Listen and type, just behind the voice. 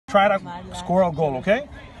try to score a goal, okay?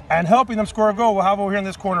 And helping them score a goal, we'll have over here in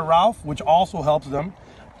this corner Ralph, which also helps them.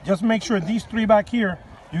 Just make sure these three back here,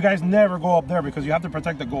 you guys never go up there because you have to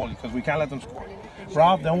protect the goalie because we can't let them score.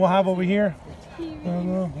 Ralph, then we'll have over here.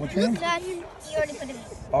 What's your name?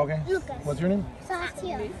 Okay. What's your name?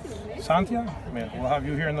 Santiago. Santiago? We'll have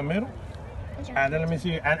you here in the middle. And then let me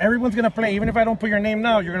see. And everyone's going to play. Even if I don't put your name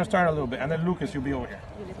now, you're going to start a little bit. And then Lucas, you'll be over here.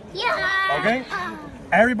 Yeah. Okay?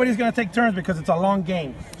 Everybody's going to take turns because it's a long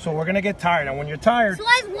game. So we're going to get tired. And when you're tired, So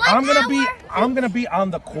I'm going to be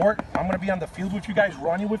on the court. I'm going to be on the field with you guys,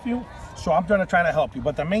 running with you. So I'm going to try to help you.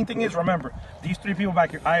 But the main thing is, remember, these three people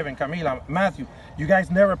back here, Ivan, Camila, Matthew, you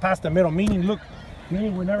guys never pass the middle. Meaning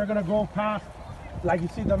we're never going to go past. Like you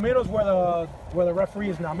see, the middle is where the referee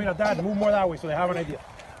is now. Mira, Dad, move more that way so they have an idea.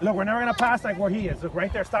 Look, we're never going to pass like where he is. Look,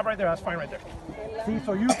 right there. Stop right there. That's fine right there. See,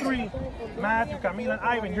 so you three, Matthew, Camila, and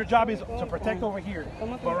Ivan, your job is to protect over here.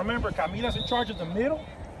 But remember, Camila's in charge of the middle,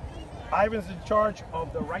 Ivan's in charge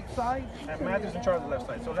of the right side, and Matthew's in charge of the left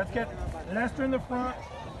side. So let's get Lester in the front.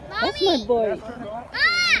 That's my boy.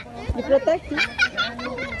 You protect him,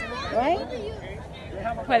 right?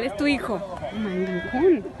 ¿Cuál es tu hijo?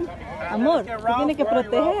 Amor, tú tienes que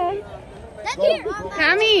proteger.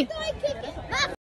 Cami.